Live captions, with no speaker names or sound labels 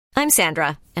I'm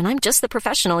Sandra, and I'm just the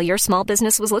professional your small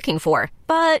business was looking for.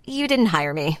 But you didn't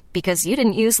hire me because you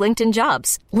didn't use LinkedIn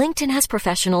Jobs. LinkedIn has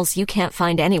professionals you can't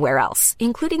find anywhere else,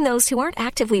 including those who aren't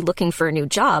actively looking for a new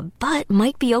job, but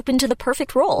might be open to the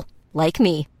perfect role, like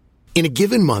me. In a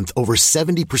given month, over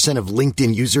 70% of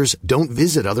LinkedIn users don't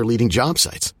visit other leading job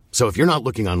sites. So if you're not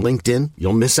looking on LinkedIn,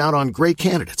 you'll miss out on great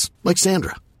candidates like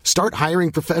Sandra. Start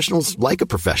hiring professionals like a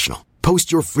professional.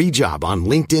 Post your free job on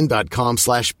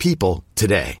linkedin.com/people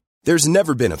today. There's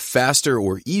never been a faster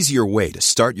or easier way to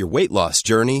start your weight loss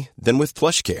journey than with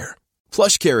PlushCare.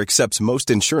 PlushCare accepts most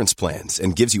insurance plans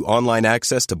and gives you online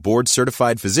access to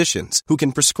board-certified physicians who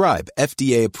can prescribe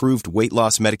FDA-approved weight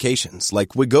loss medications like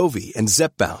Wegovy and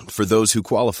Zepbound for those who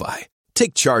qualify.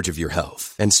 Take charge of your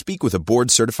health and speak with a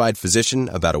board-certified physician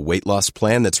about a weight loss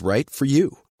plan that's right for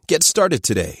you. Get started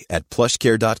today at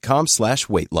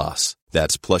plushcare.com/weight loss.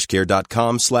 That's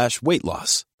plushcare.com/weight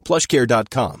loss.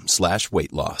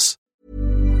 plushcare.com/weight loss.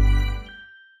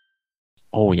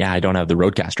 Oh, yeah, I don't have the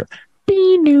Roadcaster.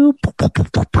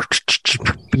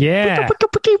 Yeah.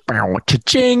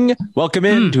 Cha-ching. Welcome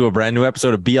in to a brand new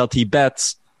episode of BLT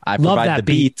Bets. I provide the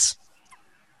beats.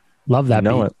 Love that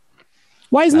beat. It.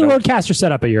 Why isn't the Roadcaster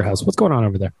set up at your house? What's going on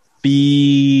over there?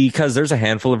 Because there's a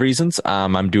handful of reasons.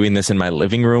 I'm doing this in my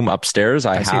living room upstairs.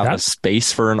 I have a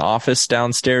space for an office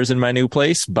downstairs in my new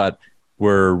place, but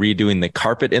we're redoing the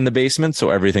carpet in the basement. So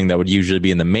everything that would usually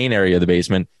be in the main area of the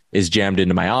basement is jammed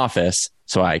into my office.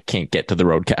 So I can't get to the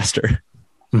Roadcaster.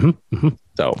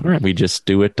 So we just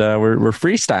do it. We're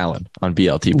freestyling on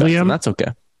BLT Bets, and that's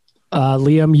okay.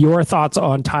 Liam, your thoughts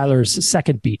on Tyler's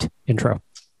second beat intro?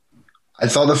 I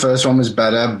thought the first one was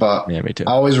better, but yeah, me too.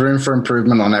 Always room for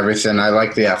improvement on everything. I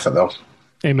like the effort, though.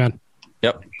 Amen.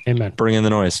 Yep. Amen. Bring in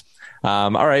the noise. All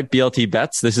right, BLT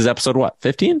Bets. This is episode what,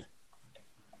 15?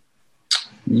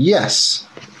 Yes.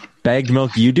 Bagged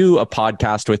Milk, you do a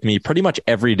podcast with me pretty much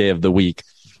every day of the week.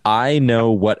 I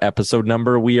know what episode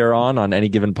number we are on any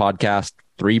given podcast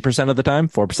 3% of the time,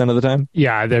 4% of the time.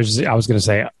 Yeah, I was going to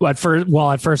say at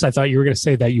first I thought you were going to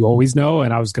say that you always know,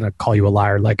 and I was going to call you a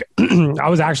liar. Like I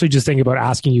was actually just thinking about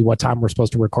asking you what time we're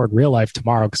supposed to record real life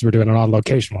tomorrow because we're doing an on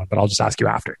location one, but I'll just ask you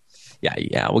after.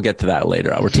 Yeah, we'll get to that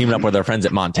later. We're teaming up with our friends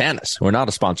at Montana's. We're not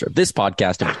a sponsor of this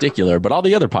podcast in particular, but all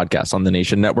the other podcasts on the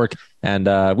Nation Network, and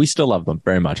we still love them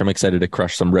very much. I'm excited to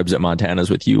crush some ribs at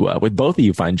Montana's with you, with both of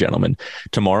you fine gentlemen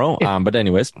tomorrow. But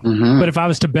anyways. But if I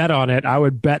was to bet on it, I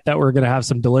would bet that we're going to have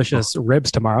some delicious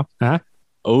ribs tomorrow. Huh?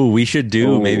 Oh, we should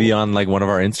do maybe on like one of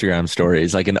our Instagram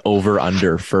stories, like an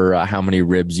over-under for how many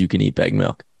ribs you can eat, Bag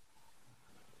Milk.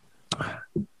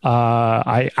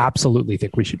 I absolutely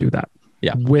think we should do that.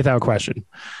 Yeah, without question.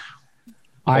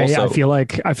 I feel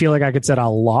like I could set a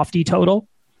lofty total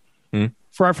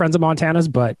for our friends at Montana's,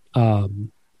 but I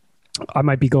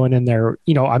might be going in there.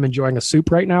 You know, I'm enjoying a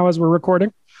soup right now as we're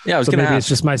recording. Yeah, I was going to ask. It's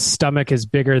just my stomach is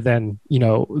bigger than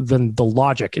the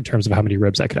logic in terms of how many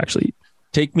ribs I could actually eat.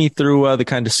 Take me through the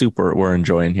kind of soup we're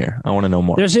enjoying here. I want to know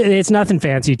more. It's nothing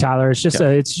fancy, Tyler. It's just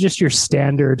it's just your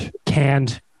standard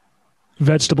canned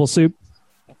vegetable soup.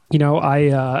 You know, I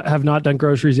have not done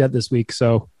groceries yet this week,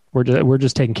 so we're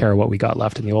just taking care of what we got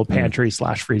left in the old pantry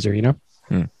 / freezer, you know?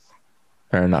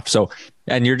 Fair enough. So,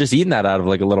 and you're just eating that out of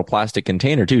like a little plastic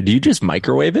container too. Do you just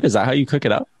microwave it? Is that how you cook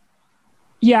it up?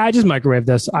 Yeah, I just microwaved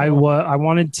this. I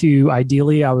wanted to,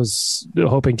 ideally, I was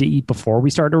hoping to eat before we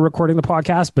started recording the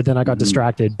podcast, but then I got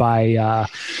distracted by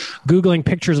Googling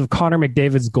pictures of Connor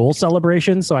McDavid's goal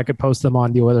celebration so I could post them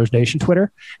on the Oilers Nation Twitter.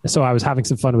 So I was having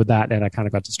some fun with that, and I kind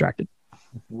of got distracted.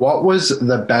 What was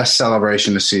the best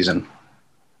celebration this season?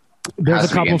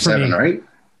 There's a couple for me. Right?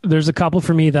 There's a couple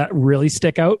for me that really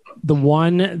stick out. The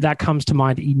one that comes to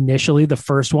mind initially, the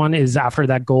first one is after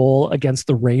that goal against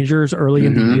the Rangers early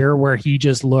in the year where he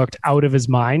just looked out of his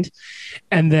mind.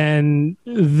 And then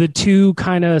the two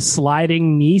kind of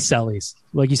sliding knee sellies,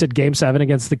 like you said, Game 7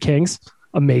 against the Kings,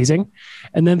 amazing.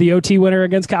 And then the OT winner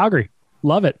against Calgary.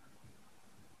 Love it.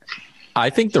 I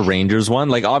think the Rangers one,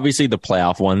 like obviously the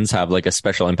playoff ones have like a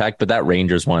special impact, but that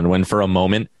Rangers one, when for a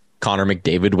moment Connor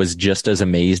McDavid was just as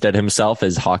amazed at himself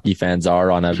as hockey fans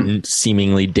are on a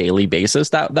seemingly daily basis,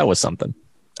 that was something.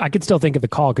 I could still think of the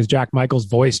call because Jack Michael's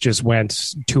voice just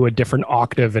went to a different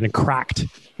octave and it cracked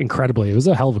incredibly. It was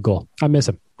a hell of a goal. I miss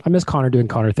him. I miss Connor doing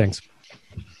Connor things.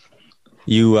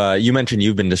 You mentioned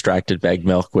you've been distracted, Bag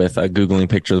Milk, with Googling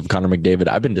pictures of Connor McDavid.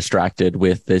 I've been distracted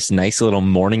with this nice little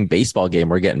morning baseball game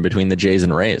we're getting between the Jays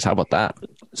and Rays. How about that?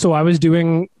 So I was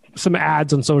doing some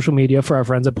ads on social media for our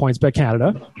friends at PointsBet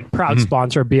Canada, proud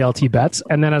sponsor of BLT Bets.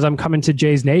 And then as I'm coming to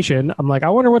Jays Nation, I'm like, I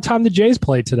wonder what time the Jays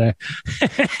play today.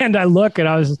 And I look and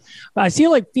I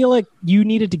feel like you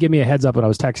needed to give me a heads up when I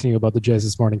was texting you about the Jays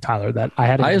this morning, Tyler, that I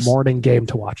had a morning game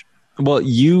to watch. Well,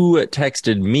 you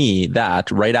texted me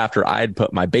that right after I'd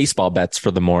put my baseball bets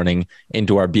for the morning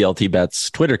into our BLT Bets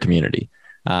Twitter community.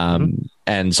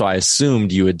 And so I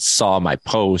assumed you had saw my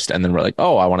post and then we're like,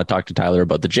 oh, I want to talk to Tyler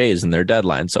about the Jays and their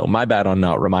deadline. So my bad on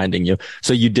not reminding you.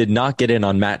 So you did not get in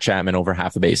on Matt Chapman over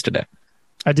half a base today.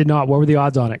 I did not. What were the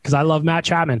odds on it? Because I love Matt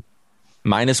Chapman.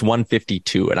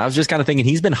 -152. And I was just kind of thinking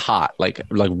he's been hot, like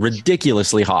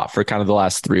ridiculously hot for kind of the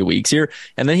last 3 weeks here.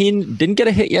 And then he didn't get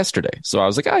a hit yesterday. So I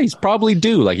was like, he's probably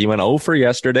due. Like he went 0 for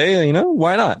yesterday,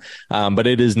 why not? But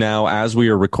it is now, as we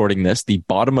are recording this, the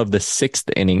bottom of the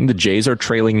 6th inning. The Jays are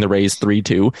trailing the Rays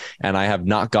 3-2. And I have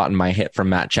not gotten my hit from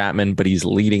Matt Chapman, but he's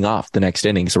leading off the next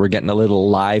inning. So we're getting a little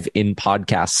live in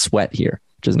podcast sweat here,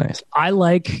 which is nice. I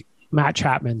like Matt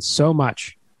Chapman so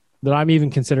much that I'm even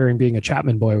considering being a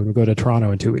Chapman boy when we go to Toronto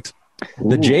in 2 weeks.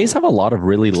 The Jays have a lot of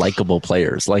really likable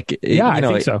players. I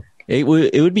think so. It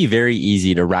would be very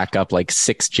easy to rack up like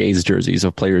 6 Jays jerseys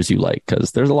of players you like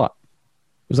because there's a lot.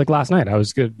 It was like last night. I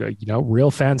was good. Real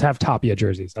fans have Tapia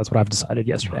jerseys. That's what I've decided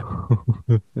yesterday.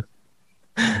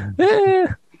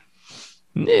 I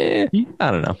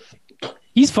don't know.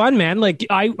 He's fun, man. Like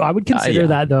I would consider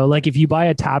that though. Like if you buy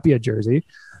a Tapia jersey,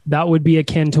 that would be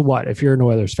akin to what? If you're an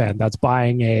Oilers fan, that's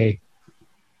buying a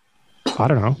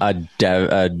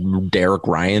Derek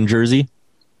Ryan jersey.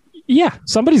 Yeah,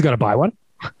 somebody's got to buy one,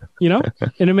 and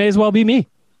it may as well be me.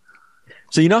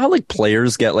 So how like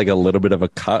players get like a little bit of a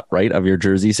cut, right, of your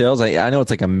jersey sales? I know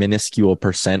it's like a minuscule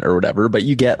percent or whatever, but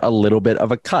you get a little bit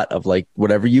of a cut of like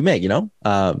whatever you make,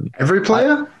 Every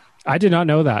player? I did not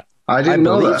know that. I didn't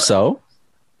know that. So.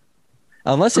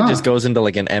 Unless it just goes into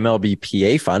like an MLB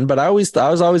PA fund. But I was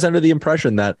always under the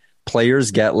impression that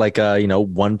players get like a,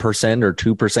 1% or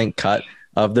 2% cut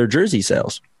of their jersey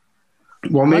sales.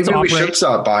 Well, maybe we should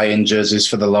start buying jerseys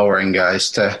for the lower end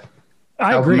guys to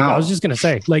I agree. I was just going to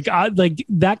say, like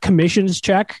that commissions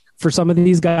check for some of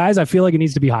these guys, I feel like it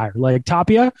needs to be higher. Like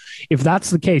Tapia, if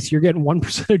that's the case, you're getting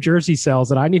 1% of jersey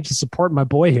sales and I need to support my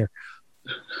boy here.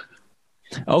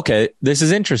 Okay. This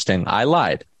is interesting. I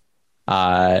lied.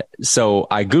 So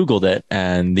I Googled it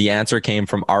and the answer came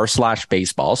from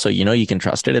r/baseball. So, you can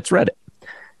trust it. It's Reddit.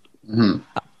 Mm-hmm.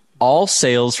 All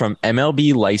sales from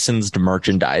MLB licensed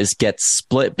merchandise get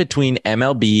split between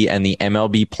MLB and the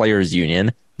MLB Players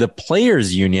Union. The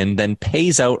Players Union then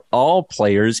pays out all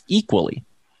players equally.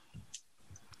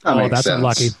 That's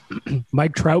unlucky.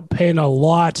 Mike Trout paying a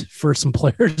lot for some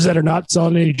players that are not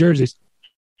selling any jerseys.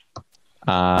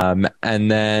 And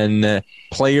then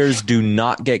players do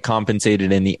not get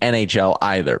compensated in the NHL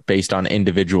either based on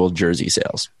individual jersey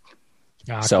sales.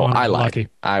 So Connor, I lied. Unlucky.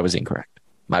 I was incorrect.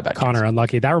 My bad. Connor,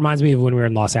 unlucky. That reminds me of when we were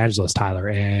in Los Angeles, Tyler,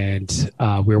 and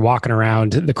we were walking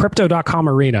around the Crypto.com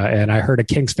arena and I heard a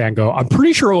Kings fan go, I'm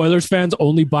pretty sure Oilers fans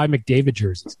only buy McDavid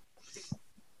jerseys.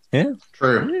 Yeah,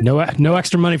 true. No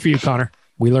extra money for you, Connor.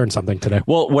 We learned something today.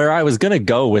 Well, where I was going to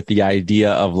go with the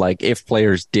idea of like, if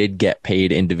players did get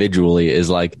paid individually is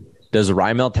like, does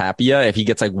Raimel Tapia, if he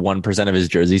gets like 1% of his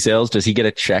jersey sales, does he get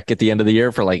a check at the end of the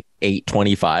year for like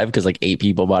 $8.25? Because like 8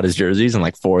 people bought his jerseys and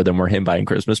like 4 of them were him buying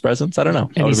Christmas presents. I don't know.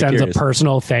 And he sends a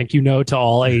personal thank you note to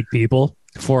all 8 people,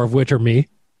 4 of which are me.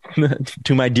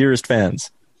 To my dearest fans.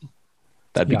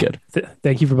 That'd be good.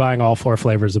 Thank you for buying all 4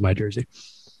 flavors of my jersey.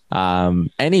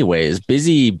 Anyways,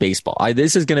 busy baseball.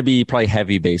 This is going to be probably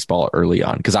heavy baseball early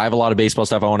on because I have a lot of baseball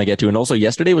stuff I want to get to. And also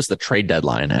yesterday was the trade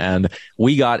deadline and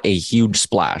we got a huge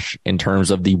splash in terms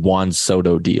of the Juan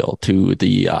Soto deal to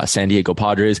the San Diego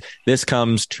Padres. This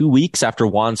comes 2 weeks after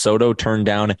Juan Soto turned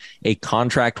down a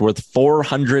contract worth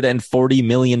 $440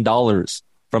 million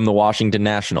from the Washington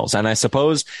Nationals. And I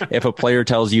suppose if a player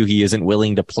tells you he isn't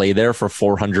willing to play there for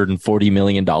 $440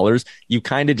 million, you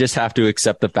kind of just have to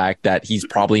accept the fact that he's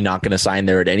probably not going to sign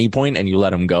there at any point and you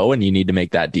let him go and you need to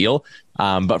make that deal.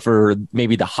 But for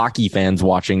maybe the hockey fans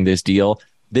watching this deal,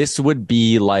 this would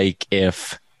be like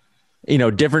if,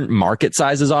 different market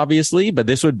sizes, obviously, but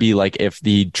this would be like if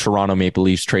the Toronto Maple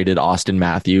Leafs traded Austin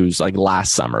Matthews like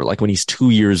last summer, like when he's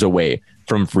 2 years away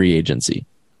from free agency.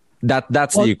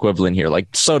 That's the equivalent here. Like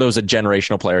Soto's a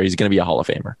generational player. He's going to be a Hall of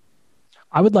Famer.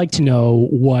 I would like to know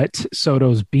what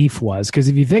Soto's beef was. Because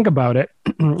if you think about it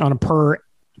on a per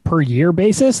year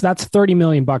basis, that's $30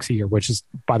 million a year, which is,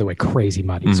 by the way, crazy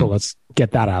money. Mm-hmm. So let's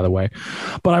get that out of the way.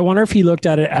 But I wonder if he looked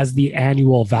at it as the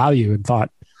annual value and thought,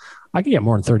 I could get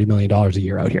more than $30 million a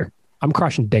year out here. I'm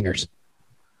crushing dingers.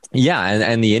 Yeah,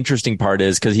 and the interesting part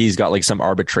is because he's got like some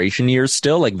arbitration years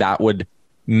still, like that would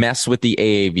mess with the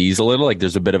AAVs a little. Like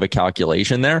there's a bit of a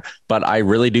calculation there, but I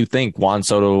really do think Juan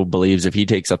Soto believes if he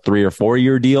takes a 3 or 4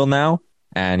 year deal now,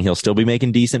 and he'll still be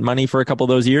making decent money for a couple of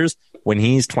those years, when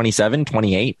he's 27,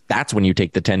 28, that's when you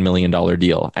take the $10 million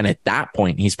deal. And at that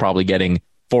point, he's probably getting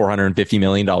 $450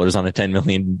 million on a on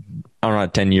a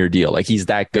 10-year deal. Like he's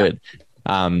that good.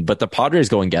 But the Padres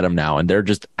go and get him now, and they're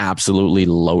just absolutely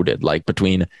loaded. Like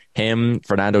between him,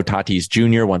 Fernando Tatis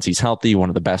Jr., once he's healthy, one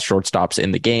of the best shortstops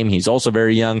in the game. He's also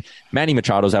very young. Manny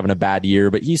Machado's having a bad year,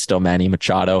 but he's still Manny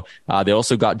Machado. They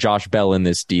also got Josh Bell in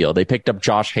this deal. They picked up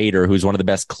Josh Hader, who's one of the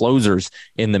best closers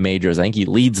in the majors. I think he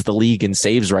leads the league in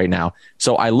saves right now.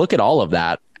 So I look at all of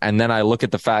that, and then I look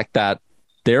at the fact that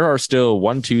there are still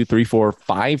 1, 2, 3, 4,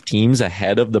 5 teams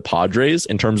ahead of the Padres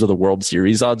in terms of the World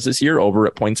Series odds this year over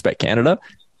at PointsBet Canada.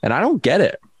 And I don't get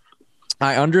it.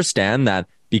 I understand that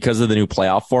because of the new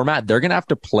playoff format, they're going to have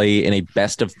to play in a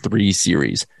best of 3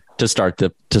 series to start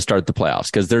the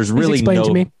playoffs, because there's really no.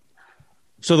 To me.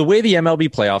 So the way the MLB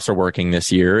playoffs are working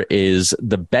this year is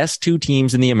the best 2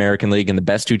 teams in the American League and the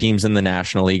best 2 teams in the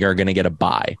National League are going to get a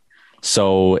bye.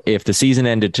 So if the season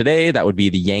ended today, that would be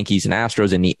the Yankees and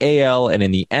Astros in the AL, and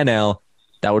in the NL,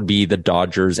 that would be the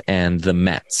Dodgers and the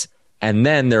Mets. And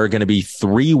then there are going to be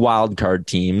 3 wildcard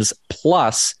teams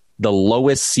plus the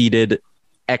lowest seeded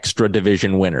extra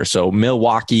division winner. So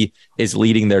Milwaukee is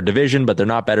leading their division, but they're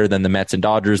not better than the Mets and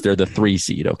Dodgers. They're the 3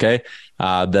 seed. Okay.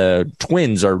 The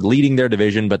Twins are leading their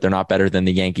division, but they're not better than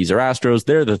the Yankees or Astros.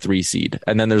 They're the 3 seed.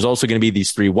 And then there's also going to be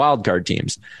these 3 wildcard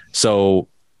teams. So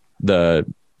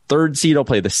the 3rd seed will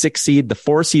play the 6th seed. The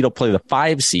 4th seed will play the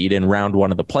 5 seed in round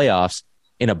 1 of the playoffs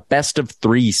in a best of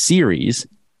 3 series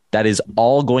that is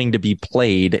all going to be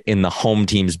played in the home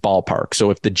team's ballpark. So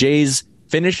if the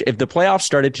playoffs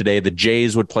started today, the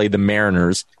Jays would play the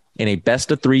Mariners in a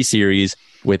best of 3 series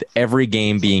with every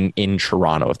game being in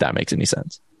Toronto, if that makes any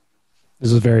sense.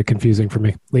 This is very confusing for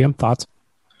me. Liam, thoughts?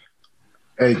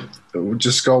 Hey,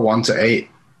 just go 1 to 8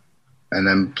 and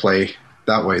then play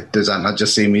that way. Does that not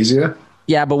just seem easier?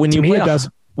 Yeah, but when you play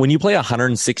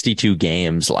 162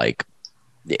 games, like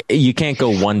you can't go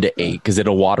 1 to 8 because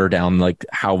it'll water down like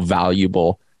how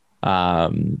valuable those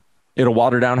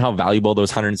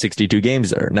 162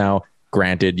 games are. Now,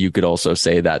 granted, you could also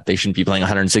say that they shouldn't be playing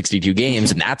 162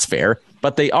 games, and that's fair,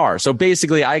 but they are. So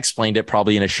basically, I explained it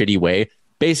probably in a shitty way.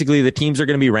 Basically, the teams are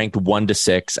going to be ranked 1 to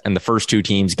 6, and the first 2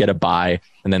 teams get a bye,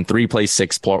 and then 3 plays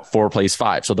 6, 4 plays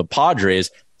 5. So the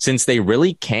Padres, since they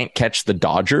really can't catch the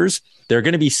Dodgers, they're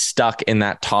going to be stuck in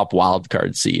that top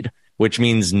wildcard seed, which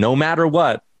means no matter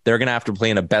what, they're going to have to play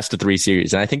in a best of 3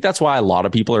 series. And I think that's why a lot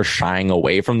of people are shying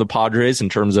away from the Padres in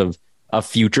terms of a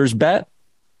futures bet.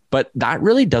 But that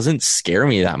really doesn't scare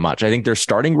me that much. I think their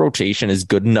starting rotation is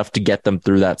good enough to get them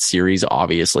through that series,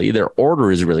 obviously. Their order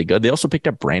is really good. They also picked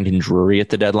up Brandon Drury at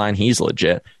the deadline. He's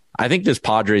legit. I think this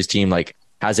Padres team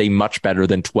has a much better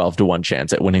than 12-1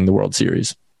 chance at winning the World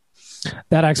Series.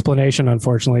 That explanation,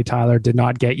 unfortunately, Tyler, did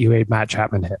not get you a Matt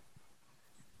Chapman hit.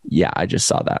 Yeah, I just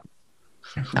saw that.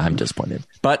 I'm disappointed.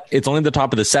 But it's only the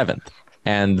top of the 7th.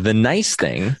 And the nice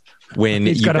thing when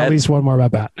he's got at least one more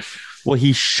at bat. Well,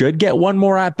 he should get one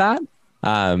more at bat.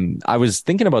 I was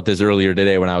thinking about this earlier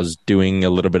today when I was doing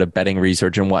a little bit of betting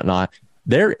research and whatnot.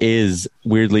 There is,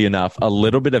 weirdly enough, a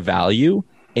little bit of value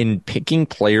in picking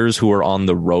players who are on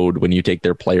the road when you take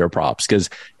their player props. Because,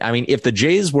 I mean, if the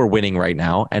Jays were winning right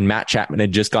now and Matt Chapman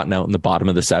had just gotten out in the bottom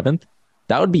of the 7th,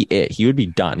 that would be it. He would be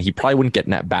done. He probably wouldn't get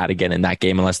an at bat again in that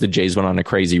game unless the Jays went on a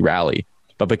crazy rally.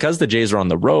 But because the Jays are on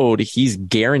the road, he's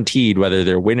guaranteed, whether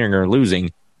they're winning or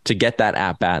losing, to get that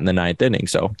at bat in the 9th inning.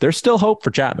 So there's still hope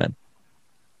for Chapman.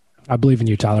 I believe in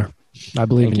you, Tyler. I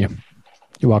believe in you.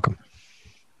 You're welcome.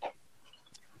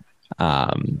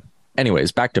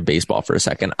 Anyways, back to baseball for a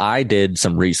second. I did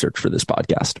some research for this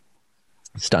podcast.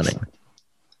 Stunning.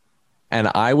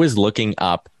 And I was looking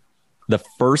up the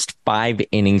first 5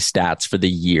 inning stats for the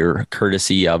year,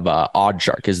 courtesy of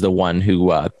OddsShark is the one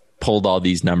who pulled all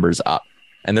these numbers up.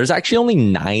 And there's actually only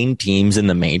 9 teams in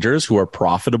the majors who are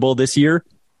profitable this year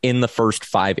in the first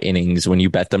 5 innings when you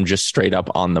bet them just straight up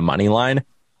on the money line.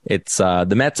 It's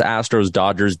the Mets, Astros,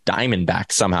 Dodgers,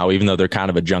 Diamondbacks somehow, even though they're kind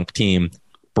of a junk team.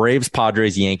 Braves,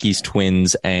 Padres, Yankees,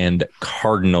 Twins, and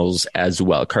Cardinals as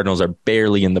well. Cardinals are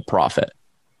barely in the profit.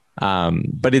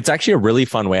 But it's actually a really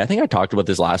fun way. I think I talked about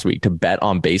this last week to bet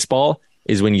on baseball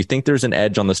is when you think there's an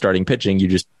edge on the starting pitching, you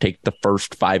just take the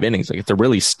first 5 innings. Like it's a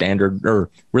really standard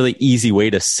or really easy way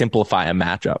to simplify a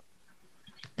matchup.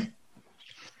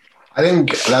 I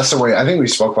think that's the way. I think we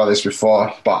spoke about this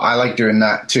before, but I like doing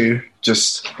that too.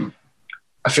 Just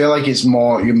I feel like it's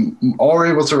more, you're more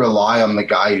able to rely on the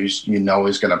guy who's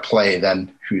is going to play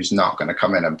than who's not going to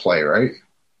come in and play, right?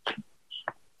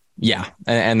 Yeah,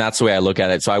 and that's the way I look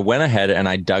at it. So I went ahead and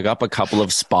I dug up a couple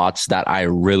of spots that I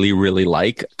really, really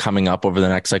like coming up over the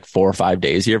next 4 or 5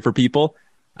 days here for people.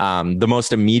 The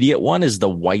most immediate one is the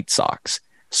White Sox.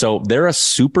 So they're a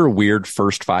super weird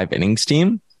first 5 innings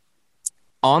team.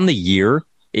 On the year,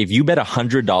 if you bet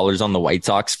 $100 on the White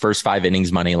Sox first 5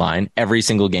 innings money line every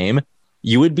single game,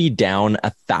 you would be down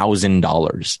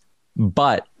 $1,000.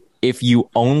 But if you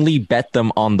only bet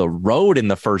them on the road in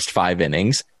the first 5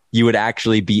 innings, you would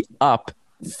actually be up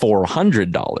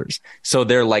 $400. So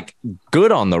they're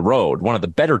good on the road, one of the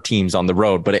better teams on the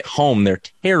road, but at home, they're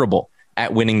terrible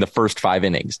at winning the first 5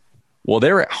 innings. Well,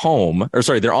 they're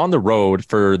they're on the road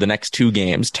for the next 2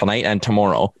 games, tonight and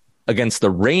tomorrow, against the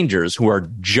Rangers, who are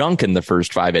junk in the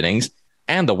first 5 innings.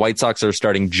 And the White Sox are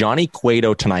starting Johnny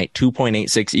Cueto tonight,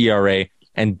 2.86 ERA,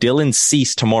 and Dylan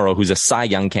Cease tomorrow, who's a Cy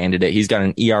Young candidate. He's got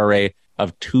an ERA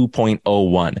of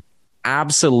 2.01.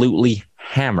 Absolutely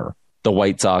hammer the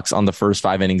White Sox on the first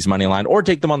 5 innings money line, or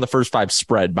take them on the first 5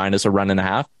 spread minus a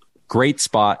 1.5. Great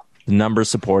spot. The numbers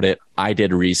support it. I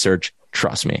did research.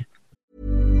 Trust me.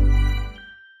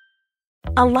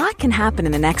 A lot can happen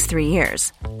in the next 3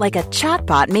 years. Like a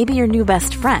chatbot may be your new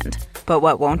best friend. But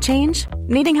what won't change?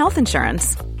 Needing health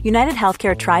insurance. United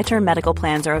Healthcare Tri-Term Medical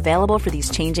Plans are available for these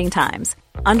changing times.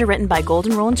 Underwritten by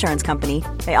Golden Rule Insurance Company,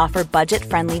 they offer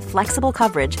budget-friendly, flexible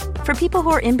coverage for people who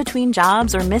are in between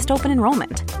jobs or missed open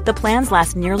enrollment. The plans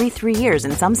last nearly 3 years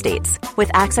in some states,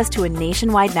 with access to a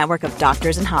nationwide network of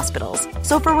doctors and hospitals.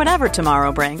 So for whatever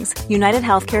tomorrow brings, United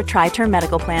Healthcare Tri-Term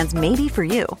Medical Plans may be for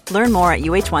you. Learn more at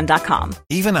uh1.com.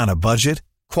 Even on a budget,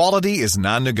 quality is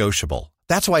non-negotiable.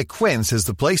 That's why Quince is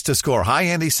the place to score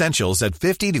high-end essentials at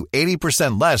 50 to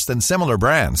 80% less than similar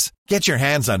brands. Get your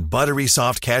hands on buttery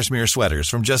soft cashmere sweaters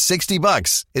from just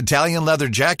 $60, Italian leather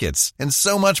jackets, and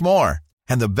so much more.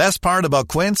 And the best part about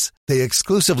Quince, they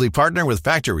exclusively partner with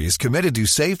factories committed to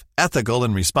safe, ethical,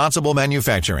 and responsible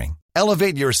manufacturing.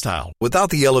 Elevate your style without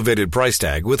the elevated price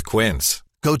tag with Quince.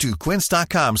 Go to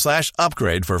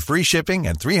quince.com/upgrade for free shipping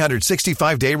and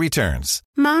 365-day returns.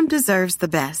 Mom deserves the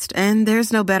best, and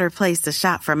there's no better place to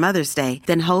shop for Mother's Day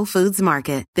than Whole Foods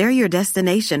Market. They're your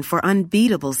destination for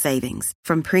unbeatable savings,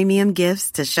 from premium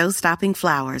gifts to show-stopping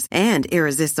flowers and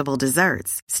irresistible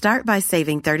desserts. Start by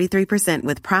saving 33%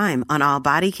 with Prime on all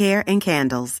body care and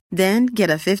candles. Then get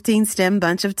a 15-stem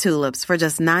bunch of tulips for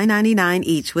just $9.99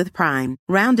 each with Prime.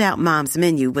 Round out Mom's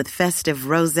menu with festive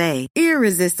rosé,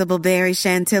 irresistible berry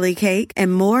chantilly cake,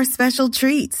 and more special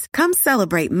treats. Come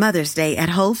celebrate Mother's Day at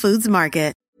Whole Foods Market.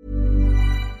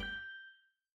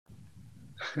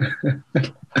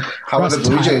 How about the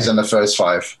Blue Jays in the first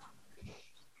 5?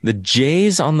 The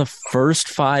Jays on the first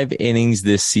 5 innings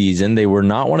this season, they were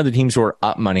not one of the teams who are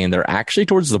up money, and they're actually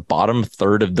towards the bottom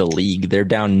third of the league. They're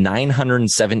down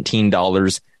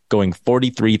 $917, going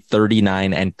 43,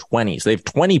 39, and 20. So they have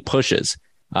 20 pushes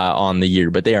on the year,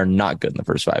 but they are not good in the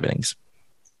first 5 innings.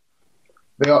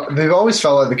 They've always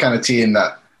felt like the kind of team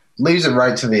that leaves it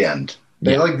right to the end.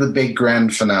 They like the big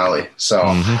grand finale. So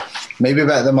maybe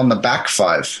bet them on the back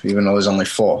 5, even though there's only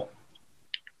 4.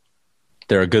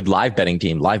 They're a good live betting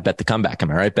team. Live bet the comeback.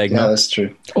 Am I right, Begno? Yeah, that's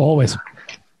true. Always.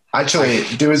 Actually,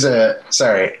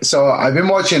 so I've been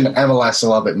watching MLS a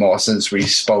little bit more since we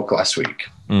spoke last week.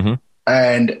 Mm-hmm.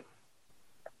 And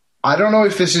I don't know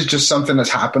if this is just something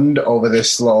that's happened over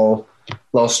this little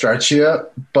stretch here,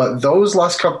 but those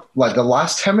last the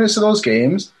last 10 minutes of those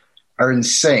games are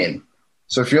insane.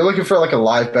 So if you're looking for a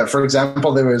live bet, for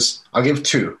example, I'll give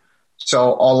 2.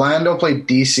 So Orlando played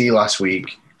DC last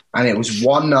week, and it was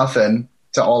 1-0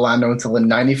 to Orlando until the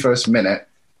 91st minute.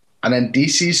 And then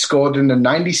DC scored in the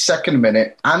 92nd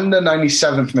minute and the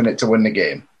 97th minute to win the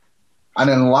game. And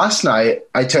then last night,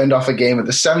 I turned off a game at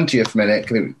the 70th minute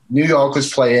because New York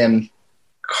was playing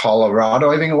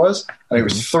Colorado, I think it was. And it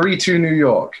was 3-2 New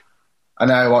York. And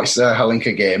I watched the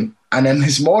Helinka game. And then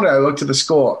this morning, I looked at the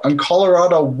score, and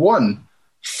Colorado won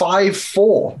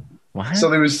 5-4. What? So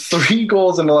there was 3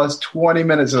 goals in the last 20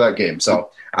 minutes of that game. So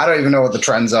I don't even know what the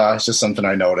trends are. It's just something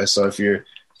I noticed. So if you're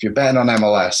betting on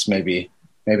MLS, maybe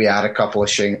add a couple of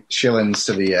shillings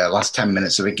to the last 10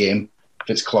 minutes of a game if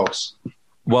it's close.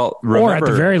 Well, or at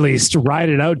the very least, ride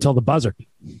it out till the buzzer.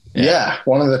 Yeah,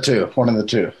 one of the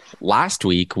two. Last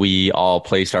week, we all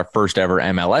placed our first ever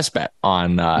MLS bet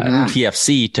on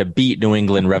TFC to beat New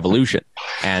England Revolution,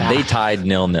 and they tied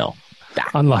 0-0.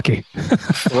 Unlucky.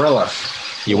 Thriller.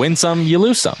 You win some, you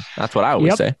lose some. That's what I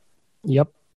always say. Yep.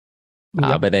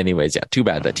 But anyways, yeah, too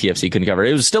bad that TFC couldn't cover.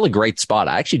 It was still a great spot.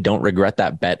 I actually don't regret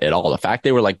that bet at all. The fact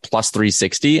they were like plus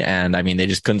 360, and I mean, they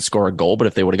just couldn't score a goal, but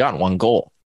if they would have gotten one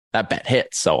goal, that bet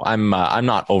hit. So I'm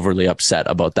not overly upset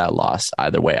about that loss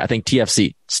either way. I think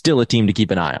TFC still a team to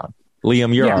keep an eye on.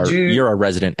 Liam, you're our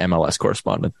resident MLS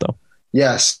correspondent, though.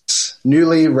 Yes,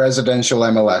 newly residential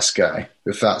MLS guy,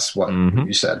 if that's what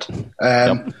you said.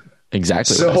 Yep.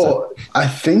 Exactly. So I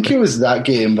think it was that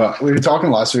game, but we were talking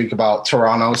last week about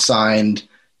Toronto signed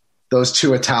those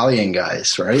 2 Italian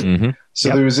guys, right? Mm-hmm. So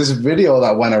there was this video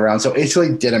that went around. So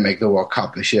Italy didn't make the World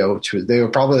Cup this year, they were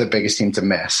probably the biggest team to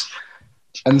miss.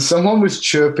 And someone was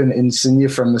chirping Insigne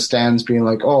from the stands, being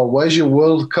like, "Oh, where's your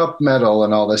World Cup medal?"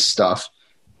 and all this stuff.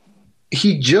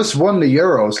 He just won the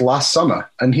Euros last summer,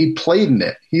 and he played in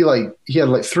it. He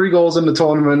had 3 goals in the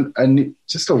tournament, and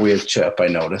just a weird chirp I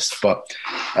noticed. But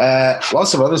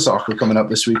lots of other soccer coming up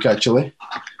this week, actually.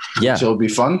 Yeah, which will be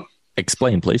fun.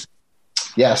 Explain, please.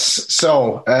 Yes.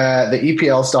 So the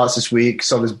EPL starts this week.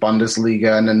 So there's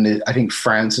Bundesliga, and then I think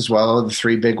France as well. The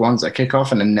 3 big ones that kick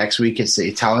off, and then next week it's the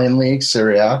Italian league,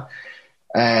 Serie A,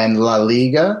 and La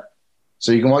Liga.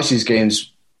 So you can watch these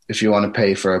games if you want to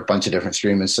pay for a bunch of different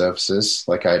streaming services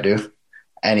like I do.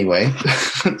 Anyway,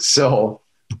 so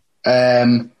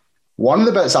one of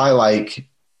the bets I like,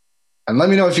 and let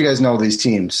me know if you guys know these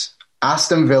teams,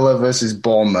 Aston Villa versus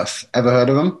Bournemouth. Ever heard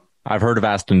of them? I've heard of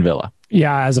Aston Villa.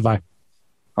 Yeah, as have I.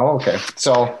 Oh, okay.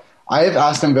 So I have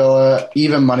Aston Villa,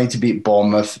 even money to beat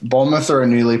Bournemouth. Bournemouth are a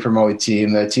newly promoted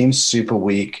team. Their team's super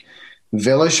weak.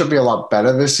 Villa should be a lot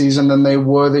better this season than they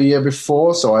were the year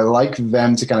before, so I like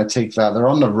them to kind of take that. They're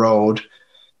on the road,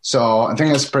 so I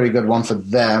think that's a pretty good one for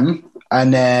them.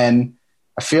 And then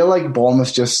I feel like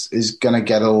Bournemouth just is going to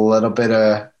get a little bit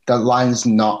of – that line's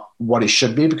not what it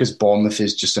should be because Bournemouth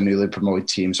is just a newly promoted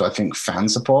team, so I think fan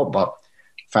support, but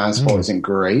fan support isn't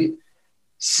great.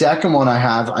 Second one I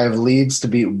have Leeds to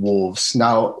beat Wolves.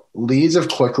 Now, Leeds have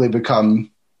quickly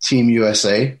become Team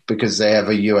USA because they have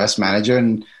a US manager,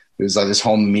 and there's like this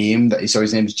whole meme that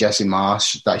his name's Jesse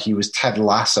Marsh, that he was Ted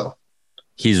Lasso.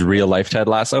 He's real life Ted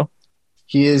Lasso?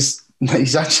 He's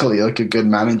actually like a good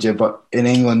manager, but in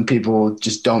England, people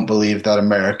just don't believe that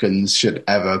Americans should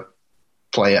ever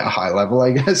play at a high level,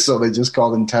 I guess. So they just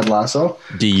call him Ted Lasso.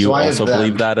 Do you also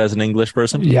believe that as an English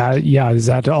person? Yeah. Is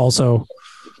that also...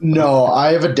 No,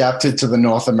 I have adapted to the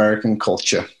North American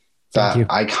culture that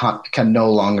I can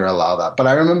no longer allow that. But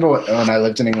I remember when I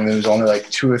lived in England, there was only like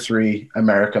 2 or 3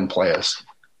 American players.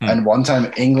 And one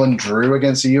time England drew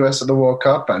against the US at the World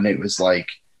Cup, and it was like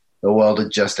the world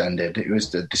had just ended. It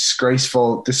was the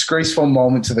disgraceful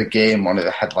moment to the game, one of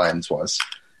the headlines was.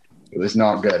 It was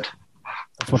not good.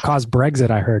 That's what caused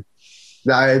Brexit, I heard.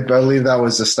 I believe that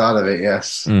was the start of it,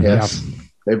 yes. Mm-hmm. Yes. Yep.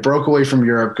 They broke away from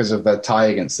Europe because of that tie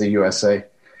against the USA.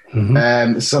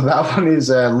 Mm-hmm. So that one is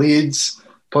Leeds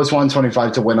plus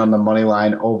 125 to win on the money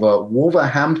line over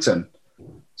Wolverhampton.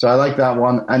 So I like that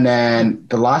one. And then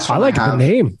the last one I like the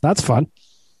name. That's fun.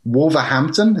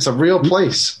 Wolverhampton. It's a real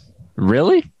place.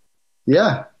 Really?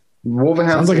 Yeah.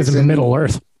 Wolverhampton. Sounds like it's in Middle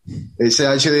Earth. It's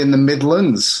actually in the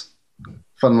Midlands,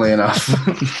 funnily enough.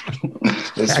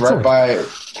 It's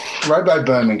right by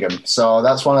Birmingham. So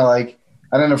that's one I like.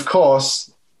 And then, of course,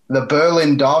 the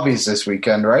Berlin derbies this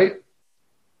weekend, right?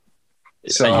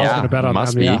 So yeah, it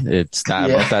must be. Yeah. It's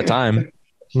about that time.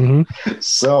 Mm-hmm.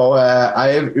 So I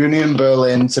have Union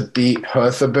Berlin to beat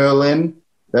Hertha Berlin.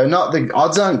 They're not, the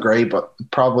odds aren't great, but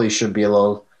probably should be a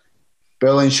little.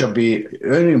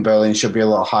 Union Berlin should be a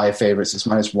little high favorites. It's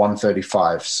minus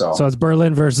 135. So it's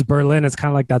Berlin versus Berlin. It's kind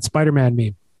of like that Spider-Man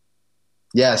meme.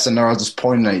 Yes, and they're all just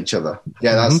pointing at each other.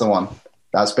 Yeah, that's the one.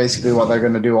 That's basically what they're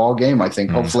going to do all game, I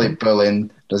think. Mm-hmm. Hopefully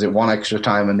Berlin does it one extra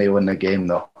time and they win the game,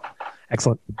 though.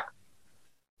 Excellent.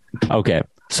 Okay,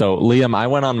 so Liam, I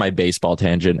went on my baseball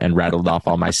tangent and rattled off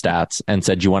all my stats and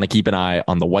said you want to keep an eye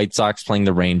on the White Sox playing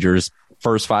the Rangers,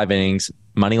 first 5 innings,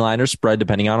 money line or spread,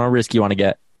 depending on how risky you want to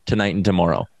get, tonight and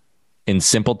tomorrow. In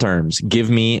simple terms, give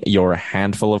me your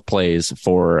handful of plays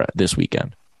for this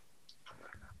weekend.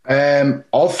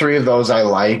 All 3 of those I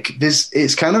like.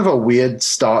 It's kind of a weird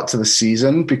start to the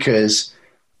season because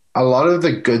a lot of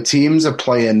the good teams are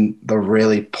playing the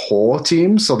really poor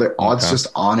teams, so the odds just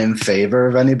aren't in favor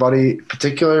of anybody,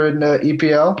 particularly in the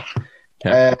EPL.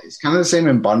 Okay. It's kind of the same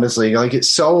in Bundesliga. Like it's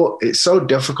so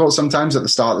difficult sometimes at the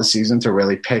start of the season to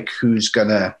really pick who's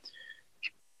gonna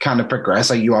kind of progress.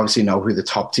 Like you obviously know who the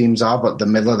top teams are, but the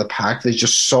middle of the pack, there's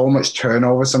just so much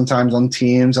turnover sometimes on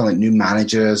teams and like new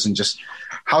managers and just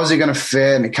how's it going to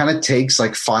fit? And it kind of takes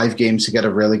like 5 games to get a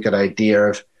really good idea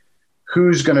of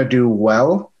who's going to do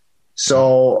well.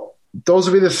 So those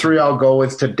would be the three I'll go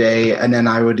with today. And then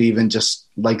I would even just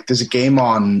there's a game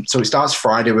on. So it starts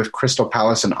Friday with Crystal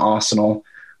Palace and Arsenal.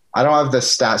 I don't have the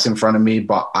stats in front of me,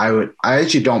 but I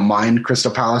actually don't mind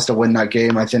Crystal Palace to win that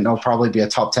game. I think they'll probably be a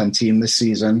top 10 team this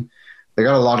season. They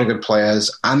got a lot of good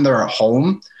players and they're at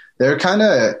home. They're kind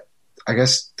of, I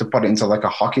guess, to put it into a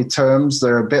hockey terms,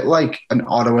 they're a bit like an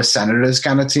Ottawa Senators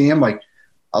kind of team,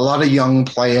 a lot of young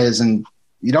players, and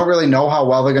you don't really know how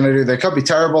well they're going to do. They could be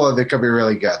terrible or they could be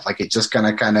really good. It's just going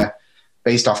to kind of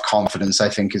based off confidence, I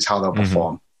think, is how they'll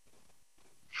perform.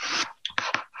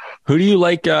 Who do you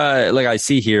like? I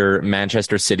see here,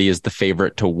 Manchester City is the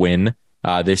favorite to win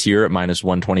this year at minus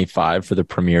 125 for the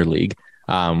Premier League.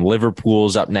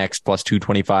 Liverpool's up next, plus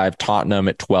 225. Tottenham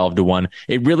at 12-1.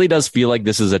 It really does feel like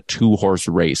this is a 2-horse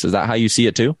race. Is that how you see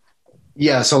it too?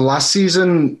 Yeah. So last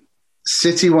season,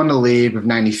 City won the league with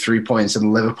 93 points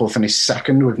and Liverpool finished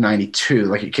second with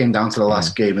 92. It came down to the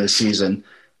last game of the season.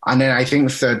 And then I think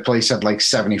third place had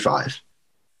 75.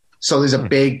 So there's a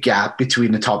big gap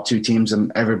between the top two teams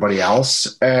and everybody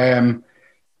else. The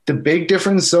big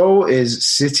difference, though, is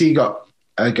City got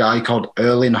a guy called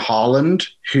Erling Haaland,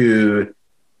 who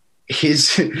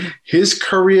his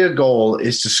career goal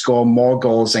is to score more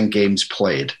goals than games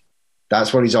played.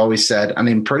 That's what he's always said. And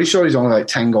I'm pretty sure he's only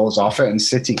 10 goals off it, and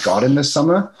City got him this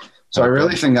summer. So I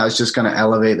really think that's just going to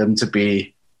elevate them to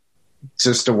be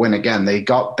just to win again. They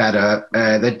got better.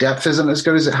 Their depth isn't as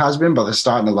good as it has been, but the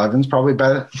starting 11 is probably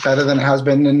better than it has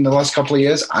been in the last couple of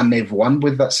years, and they've won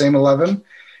with that same 11.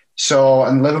 So,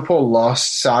 and Liverpool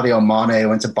lost Sadio Mane,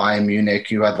 went to Bayern Munich,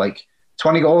 who had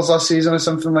 20 goals last season or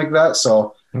something like that.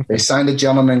 So they signed a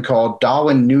gentleman called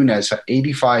Darwin Núñez for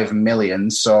 85 million.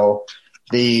 So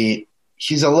he's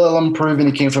a little unproven.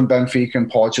 He came from Benfica in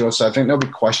Portugal, so I think there'll be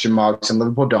question marks, and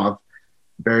Liverpool don't have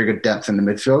very good depth in the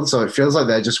midfield. So it feels like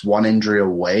they're just one injury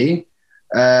away.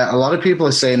 A lot of people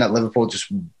are saying that Liverpool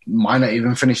just might not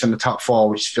even finish in the top 4,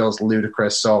 which feels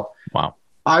ludicrous. So wow.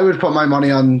 I would put my money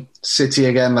on City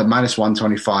again, minus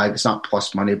 125. It's not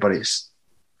plus money, but it's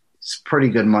pretty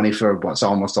good money for what's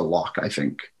almost a lock, I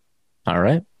think. All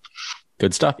right.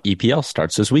 Good stuff. EPL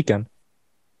starts this weekend.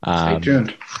 Stay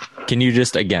tuned. Can you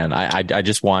just, again, I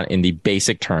just want in the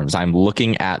basic terms, I'm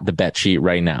looking at the bet sheet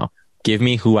right now. Give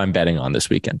me who I'm betting on this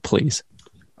weekend, please.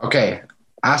 Okay.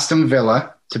 Aston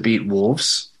Villa to beat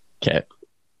Wolves. Okay.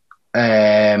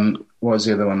 What was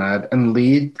the other one I had? And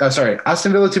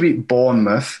Aston Villa to beat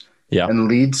Bournemouth. Yeah. And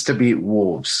Leeds to beat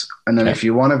Wolves. And then if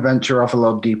you want to venture off a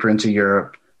little deeper into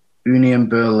Europe, Union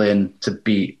Berlin to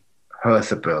beat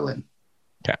Hertha Berlin.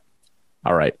 Okay.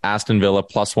 All right. Aston Villa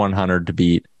plus 100 to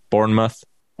beat Bournemouth,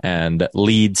 and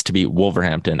Leeds to beat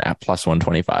Wolverhampton at plus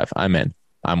 125. I'm in.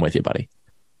 I'm with you, buddy.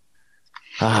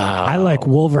 I like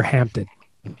Wolverhampton.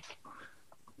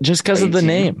 Just because of the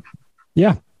name.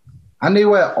 Yeah. And they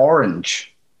wear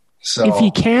orange. So if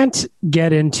you can't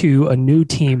get into a new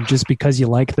team just because you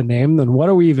like the name, then what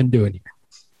are we even doing here?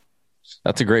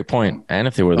 That's a great point. And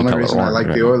if they were the color orange. I like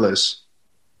the Oilers.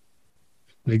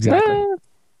 Exactly.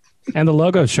 And the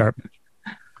logo's sharp.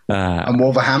 And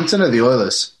Wolverhampton or the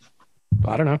Oilers?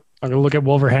 I don't know. I'm going to look at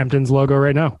Wolverhampton's logo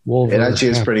right now. It actually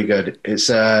is pretty good. It's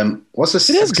what's the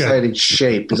six-sided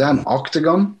shape? Is that an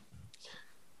octagon?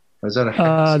 Or is that a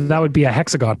hexagon? That would be a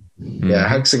hexagon. Yeah,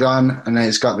 hexagon, and then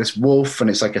it's got this wolf, and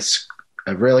it's like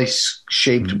a really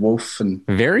shaped wolf, and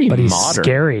very but he's modern.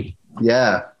 Scary.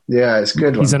 Yeah, it's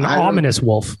good. He's an ominous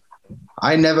wolf.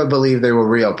 I never believed they were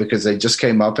real because they just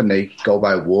came up and they go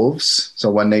by wolves. So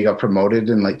when they got promoted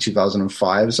in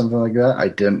 2005 or something like that,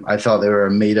 I thought they were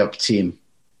a made-up team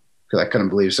because I couldn't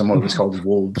believe someone was called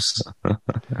Wolves.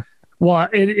 Well,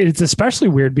 it's especially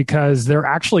weird because they're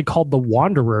actually called the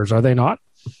Wanderers, are they not?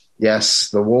 Yes,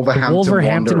 the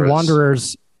Wolverhampton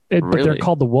Wanderers. Really? But they're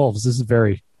called the Wolves. This is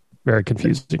very, very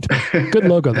confusing to me. Good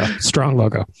logo, though. Strong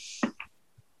logo.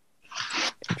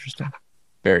 Interesting.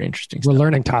 Very interesting stuff. We're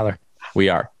learning, Tyler. We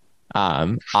are.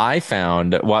 I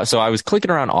found, so I was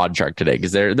clicking around OddShark today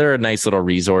because they're a nice little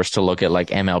resource to look at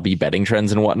MLB betting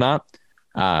trends and whatnot.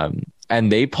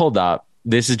 And they pulled up,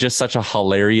 this is just such a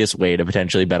hilarious way to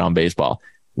potentially bet on baseball.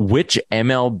 Which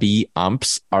MLB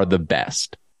umps are the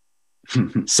best?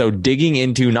 So digging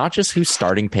into not just who's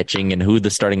starting pitching and who the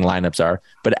starting lineups are,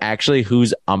 but actually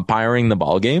who's umpiring the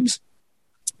ball games.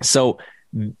 So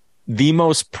the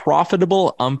most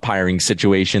profitable umpiring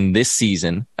situation this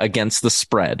season against the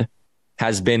spread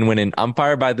has been when an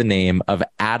umpire by the name of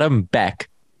Adam Beck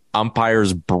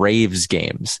umpires Braves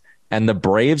games. And the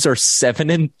Braves are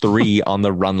 7-3 on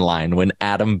the run line when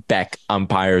Adam Beck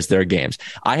umpires their games.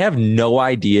 I have no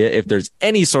idea if there's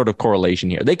any sort of correlation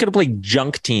here. They could have played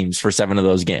junk teams for 7 of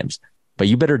those games. But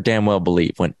you better damn well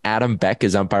believe when Adam Beck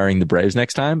is umpiring the Braves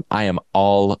next time, I am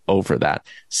all over that.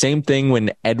 Same thing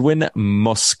when Edwin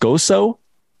Moscoso,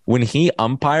 when he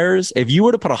umpires, if you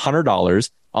were to put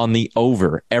 $100 on the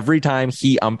over every time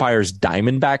he umpires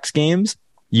Diamondbacks games,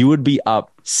 you would be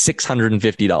up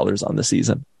 $650 on the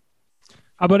season.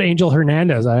 How about Angel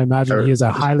Hernandez? I imagine he is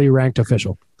a highly ranked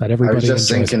official that everybody I was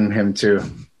just enjoys. thinking him too.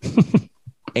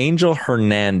 Angel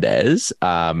Hernandez,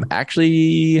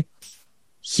 actually,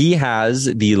 he has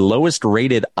the lowest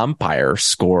rated umpire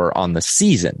score on the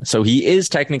season. So he is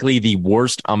technically the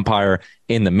worst umpire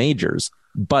in the majors.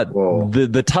 But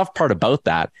the tough part about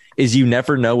that is you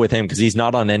never know with him, because he's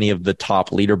not on any of the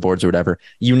top leaderboards or whatever.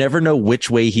 You never know which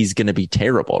way he's going to be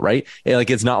terrible, right? Like,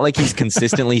 it's not like he's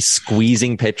consistently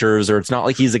squeezing pitchers, or it's not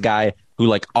like he's a guy who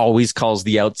like always calls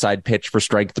the outside pitch for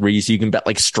strike three, so you can bet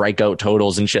like strikeout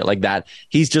totals and shit like that.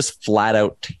 He's just flat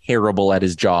out terrible at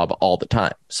his job all the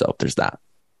time. So there's that.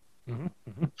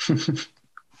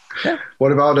 Yeah.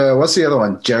 What about what's the other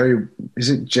one? Is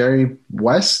it Jerry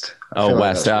West? Oh,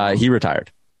 West. He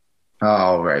retired.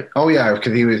 Oh, right. Oh, yeah,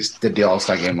 because did the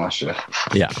All-Star game last year.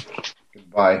 Yeah.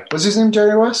 Goodbye. What's his name,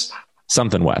 Jerry West?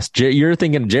 Something West. You're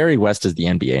thinking Jerry West is the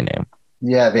NBA name.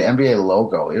 Yeah, the NBA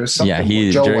logo. It was something.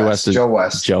 Yeah, Jerry West is Joe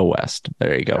West. Joe West.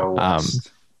 There you go.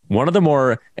 One of the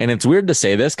more, and it's weird to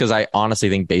say this because I honestly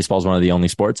think baseball is one of the only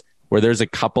sports where there's a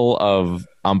couple of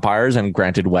umpires, and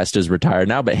granted West is retired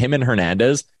now, but him and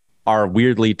Hernandez are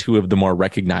weirdly two of the more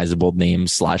recognizable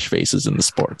names / faces in the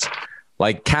sports.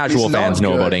 Like, casual fans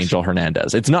know about Angel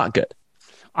Hernandez. It's not good.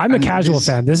 I'm a casual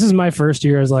fan. This is my first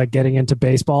year as like getting into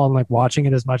baseball and like watching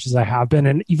it as much as I have been.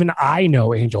 And even I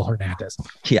know Angel Hernandez.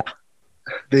 Yeah.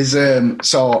 There's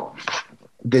also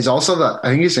that, I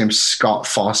think his name's Scott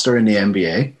Foster in the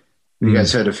NBA. You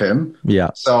guys heard of him? Yeah.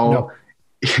 So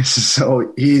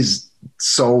he's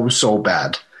so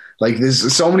bad. Like,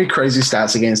 there's so many crazy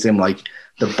stats against him. Like,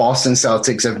 the Boston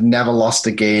Celtics have never lost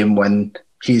a game when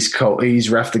he's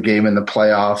reffed the game in the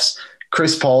playoffs.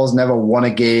 Chris Paul's never won a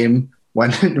game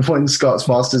when Scott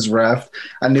Foster's ref.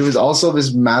 And there was also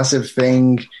this massive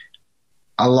thing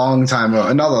a long time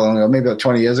ago, not that long ago, maybe like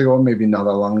 20 years ago, maybe not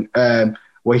that long,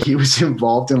 where he was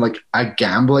involved in like a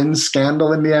gambling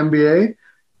scandal in the NBA.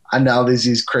 And now there's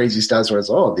these crazy stats where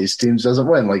it's, these teams doesn't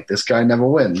win. Like, this guy never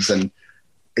wins. And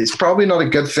it's probably not a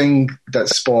good thing that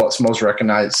sports some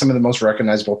of the most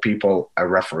recognizable people are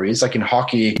referees. Like in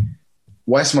hockey,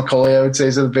 Wes McCauley, I would say,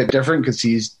 is a bit different because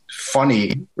he's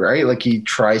funny, right? Like, he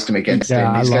tries to make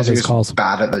entertainment. These guys are just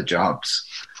bad at their jobs.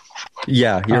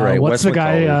 Yeah, you're right. What's the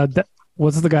guy?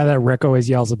 What's the guy that Rick always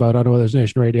yells about on Oilers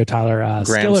Nation Radio? Tyler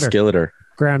Graham Skilleter.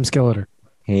 Graham Skilleter.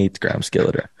 Hates Graham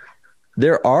Skilleter.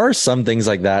 There are some things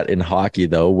like that in hockey,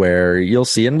 though, where you'll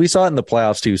see, and we saw it in the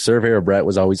playoffs too. Surveyor Brett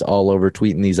was always all over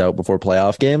tweeting these out before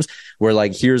playoff games, where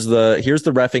like, here's the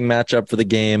reffing matchup for the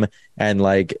game, and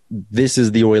like, this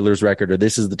is the Oilers record, or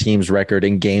this is the team's record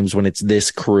in games when it's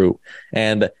this crew.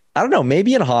 And I don't know,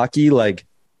 maybe in hockey, like,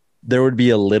 there would be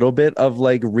a little bit of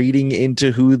like reading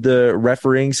into who the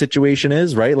refereeing situation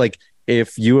is, right? Like,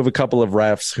 if you have a couple of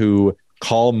refs who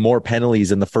call more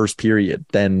penalties in the first period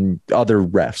than other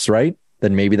refs, right?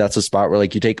 Then maybe that's a spot where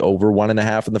like you take over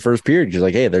 1.5 in the first period. You're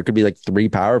like, hey, there could be like 3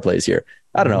 power plays here.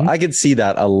 I don't know. I could see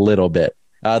that a little bit.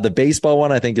 The baseball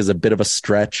one, I think, is a bit of a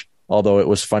stretch, although it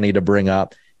was funny to bring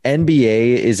up.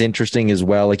 NBA is interesting as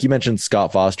well. Like you mentioned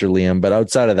Scott Foster, Liam, but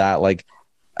outside of that, like,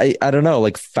 I don't know,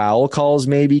 like foul calls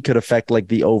maybe could affect like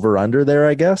the over under there,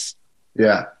 I guess.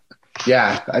 Yeah.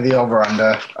 Yeah, the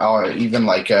over-under, or even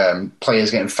like players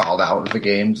getting fouled out of the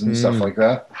games and stuff like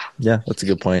that. Yeah, that's a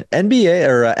good point. NBA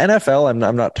or NFL,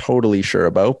 I'm not totally sure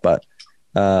about, but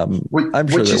I'm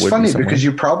sure which is funny because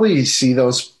you probably see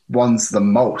those ones the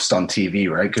most on TV,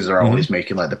 right? Because they're always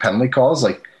making like the penalty calls.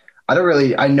 Like,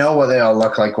 I know what they all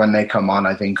look like when they come on.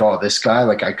 I think, this guy,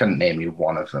 like, I couldn't name you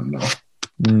one of them though.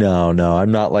 No,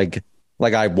 I'm not like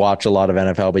I watch a lot of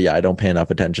NFL, but yeah, I don't pay enough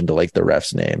attention to like the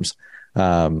refs' names.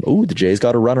 The Jays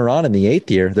got a runner on in the 8th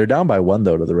here. They're down by 1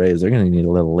 though to the Rays. They're going to need a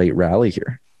little late rally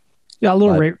here. Yeah, a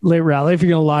little late rally. If you're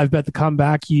going to live bet the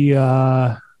comeback, you need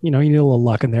a little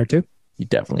luck in there too. You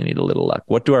definitely need a little luck.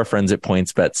 What do our friends at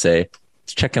PointsBet say?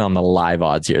 Let's check in on the live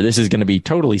odds here. This is going to be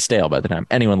totally stale by the time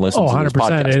anyone listens to this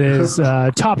podcast. 100%. It is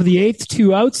top of the 8th,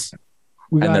 2 outs.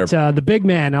 We got the big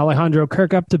man, Alejandro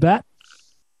Kirk, up to bat.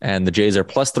 And the Jays are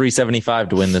plus 375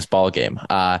 to win this ball game.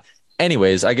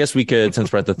 Anyways, I guess we could,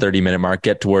 since we're at the 30-minute mark,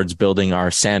 get towards building our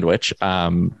sandwich.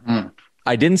 I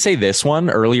didn't say this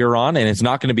one earlier on, and it's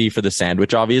not going to be for the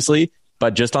sandwich, obviously,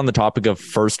 but just on the topic of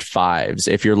first fives,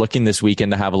 if you're looking this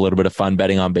weekend to have a little bit of fun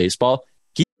betting on baseball.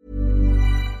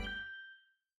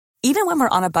 Even when we're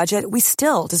on a budget, we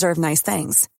still deserve nice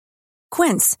things.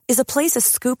 Quince is a place to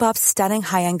scoop up stunning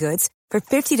high-end goods for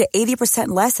 50 to 80%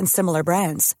 less than similar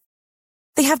brands.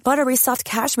 They have buttery soft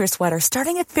cashmere sweaters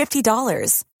starting at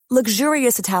 $50,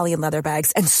 luxurious Italian leather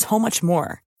bags, and so much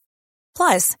more.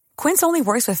 Plus, Quince only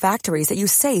works with factories that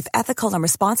use safe, ethical, and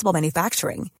responsible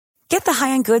manufacturing. Get the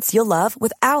high-end goods you'll love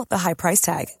without the high price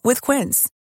tag with Quince.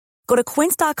 Go to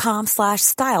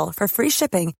quince.com/style for free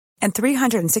shipping and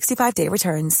 365-day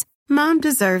returns. Mom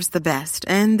deserves the best,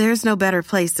 and there's no better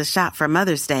place to shop for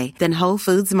Mother's Day than Whole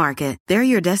Foods Market. They're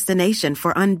your destination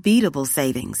for unbeatable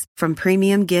savings, from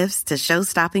premium gifts to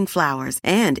show-stopping flowers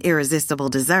and irresistible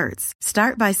desserts.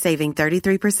 Start by saving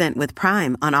 33% with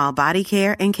Prime on all body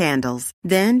care and candles.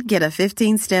 Then get a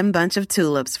 15-stem bunch of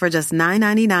tulips for just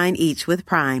 $9.99 each with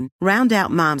Prime. Round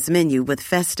out Mom's menu with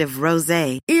festive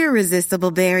rosé,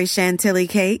 irresistible berry chantilly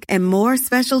cake, and more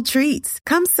special treats.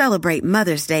 Come celebrate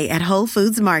Mother's Day at Whole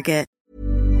Foods Market.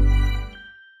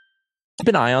 Keep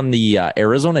an eye on the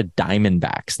Arizona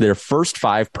Diamondbacks. Their first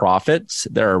 5 profits,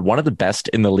 they're one of the best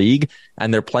in the league,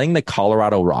 and they're playing the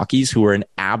Colorado Rockies, who are an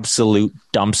absolute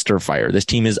dumpster fire. This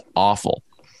team is awful.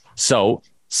 So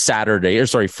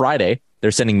Friday, they're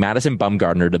sending Madison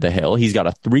Bumgarner to the hill. He's got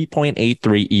a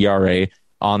 3.83 ERA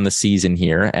on the season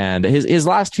here, and his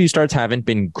last few starts haven't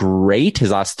been great. His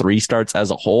last 3 starts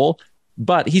as a whole,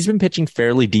 but he's been pitching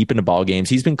fairly deep into ball games.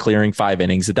 He's been clearing 5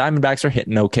 innings. The Diamondbacks are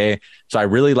hitting okay, so I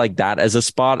really like that as a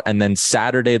spot. And then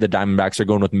Saturday, the Diamondbacks are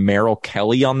going with Merrill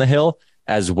Kelly on the hill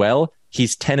as well.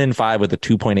 He's 10-5 with a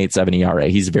 2.87 ERA.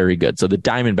 He's very good. So the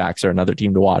Diamondbacks are another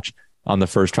team to watch on the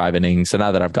first 5 innings. So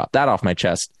now that I've got that off my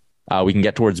chest, we can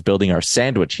get towards building our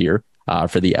sandwich here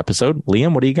for the episode.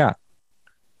 Liam, what do you got?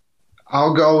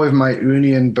 I'll go with my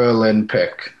Union Berlin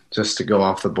pick, just to go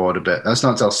off the board a bit. That's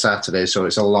not till Saturday, so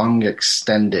it's a long,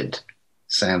 extended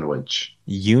sandwich.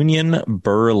 Union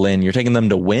Berlin. You're taking them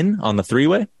to win on the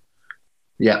 3-way?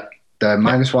 Yeah, they're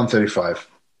minus 135.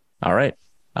 All right.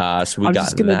 So I'm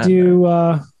just going to do...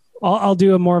 I'll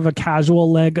do a more of a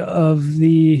casual leg of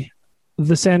the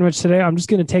sandwich today. I'm just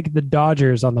going to take the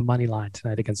Dodgers on the money line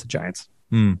tonight against the Giants.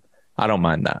 I don't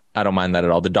mind that. I don't mind that at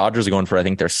all. The Dodgers are going for, I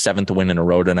think, their 7th win in a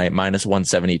row tonight, minus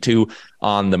 172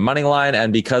 on the money line.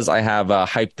 And because I have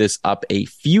hyped this up a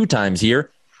few times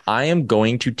here, I am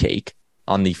going to take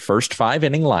on the first 5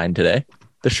 inning line today,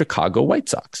 the Chicago White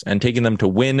Sox, and taking them to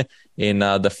win in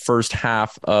the first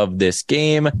half of this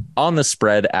game on the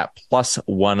spread at plus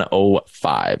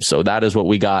 105. So that is what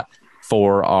we got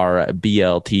for our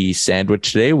BLT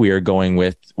sandwich today. We are going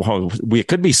with, we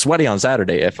could be sweaty on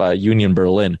Saturday if Union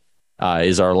Berlin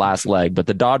is our last leg, but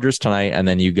the Dodgers tonight, and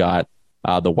then you got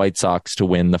the White Sox to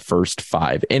win the first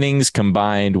 5 innings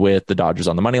combined with the Dodgers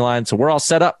on the money line. So we're all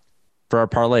set up for our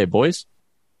parlay, boys.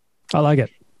 I like it.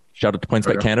 Shout out to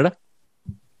PointsBet Canada.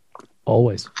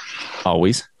 Always.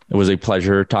 It was a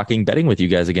pleasure talking betting with you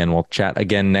guys again. We'll chat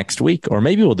again next week, or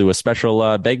maybe we'll do a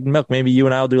special Bagged Milk. Maybe you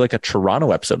and I will do like a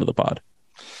Toronto episode of the pod.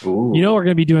 Ooh. You know we're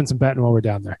going to be doing some betting while we're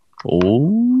down there.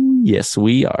 Oh, yes,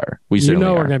 we are. We certainly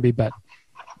are. We're going to be betting.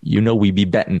 You know we be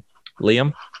betting.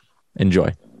 Liam,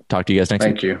 enjoy. Talk to you guys next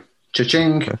week. Thank you.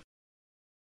 Cha-ching.